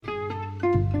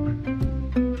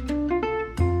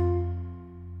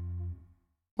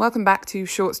Welcome back to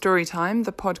Short Story Time,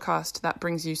 the podcast that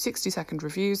brings you 60-second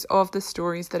reviews of the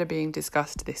stories that are being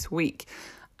discussed this week.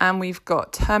 And we've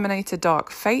got Terminator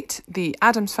Dark Fate, The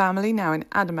Addams Family, now in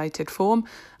animated form,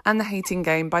 and The Hating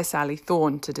Game by Sally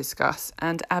Thorne to discuss.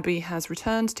 And Abby has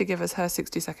returned to give us her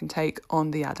 60-second take on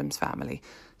The Addams Family.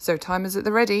 So time is at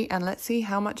the ready, and let's see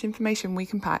how much information we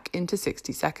can pack into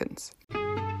 60 seconds.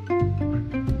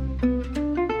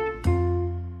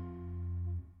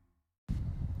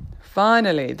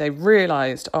 Finally, they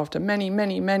realised after many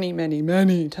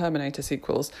Terminator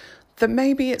sequels that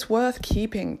maybe it's worth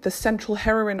keeping the central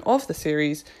heroine of the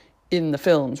series in the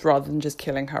films rather than just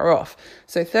killing her off.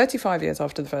 So 35 years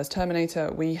after the first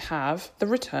Terminator, we have the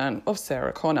return of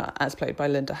Sarah Connor as played by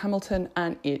Linda Hamilton,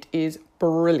 and it is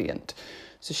brilliant.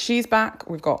 So she's back,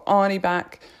 we've got Arnie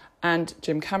back, and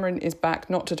Jim Cameron is back,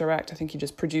 not to direct, I think he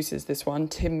just produces this one.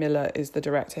 Tim Miller is the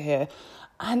director here.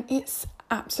 And it's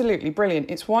absolutely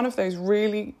brilliant. It's one of those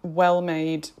really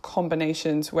well-made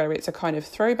combinations where it's a kind of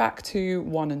throwback to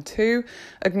 1 and 2,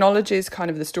 acknowledges kind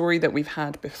of the story that we've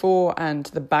had before and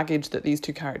the baggage that these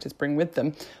two characters bring with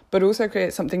them, but also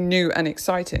creates something new and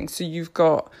exciting. So you've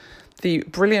got the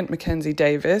brilliant Mackenzie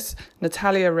Davis,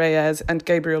 Natalia Reyes, and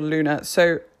Gabriel Luna.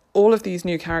 So all of these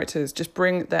new characters just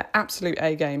bring their absolute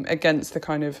A-game against the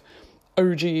kind of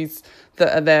OGs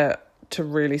that are there to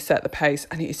really set the pace,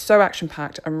 and it is so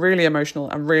action-packed and really emotional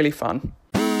and really fun.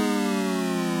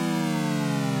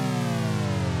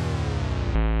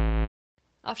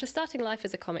 After starting life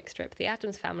as a comic strip, the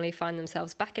Addams Family find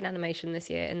themselves back in animation this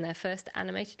year in their first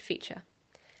animated feature.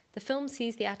 The film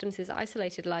sees the Addams'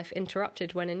 isolated life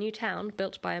interrupted when a new town,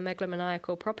 built by a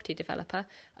megalomaniacal property developer,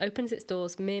 opens its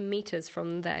doors mere meters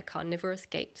from their carnivorous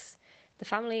gates. The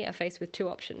family are faced with two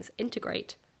options: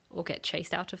 integrate or get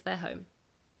chased out of their home.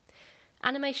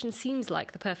 Animation seems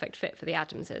like the perfect fit for the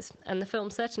Addamses, and the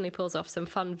film certainly pulls off some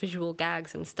fun visual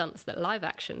gags and stunts that live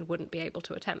action wouldn't be able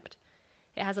to attempt.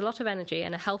 It has a lot of energy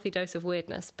and a healthy dose of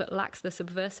weirdness, but lacks the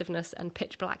subversiveness and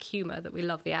pitch-black humour that we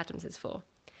love the Addamses for.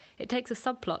 It takes a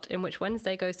subplot in which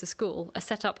Wednesday goes to school, a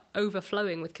setup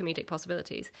overflowing with comedic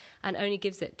possibilities, and only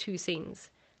gives it 2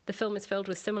 scenes. The film is filled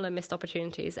with similar missed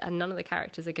opportunities, and none of the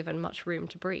characters are given much room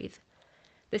to breathe.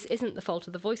 This isn't the fault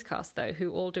of the voice cast, though,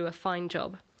 who all do a fine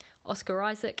job. Oscar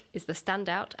Isaac is the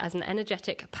standout as an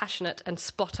energetic, passionate and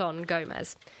spot-on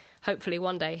Gomez. Hopefully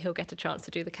one day he'll get a chance to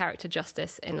do the character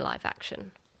justice in live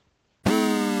action.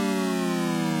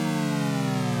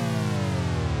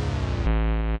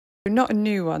 Not a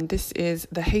new one, this is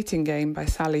The Hating Game by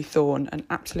Sally Thorne, an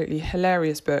absolutely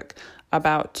hilarious book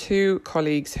about 2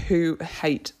 colleagues who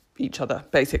hate each other,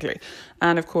 basically.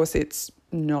 And of course it's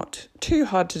not too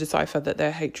hard to decipher that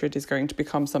their hatred is going to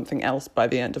become something else by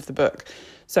the end of the book.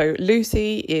 So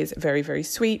Lucy is very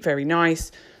sweet, very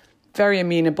nice, very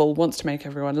amenable, wants to make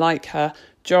everyone like her.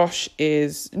 Josh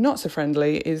is not so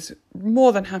friendly, is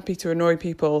more than happy to annoy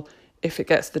people if it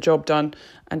gets the job done,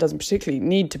 and doesn't particularly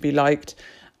need to be liked.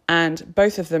 And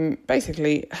both of them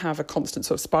basically have a constant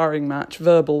sort of sparring match,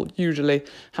 verbal usually,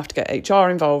 have to get HR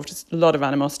involved, there's a lot of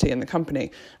animosity in the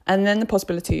company. And then the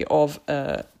possibility of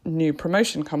a new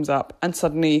promotion comes up and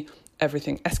suddenly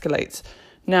everything escalates.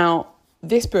 Now,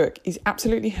 this book is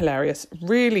absolutely hilarious,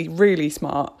 really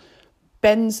smart,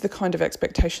 bends the kind of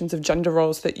expectations of gender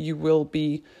roles that you will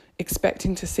be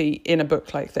expecting to see in a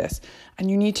book like this. And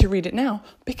you need to read it now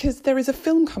because there is a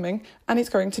film coming and it's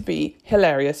going to be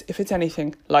hilarious if it's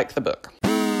anything like the book.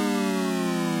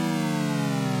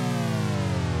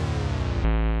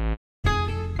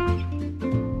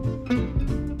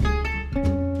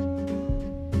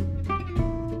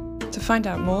 To find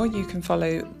out more, you can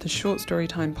follow the Short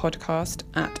Storytime podcast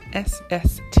at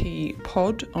SST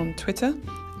Pod on Twitter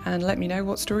and let me know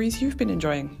what stories you've been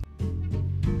enjoying.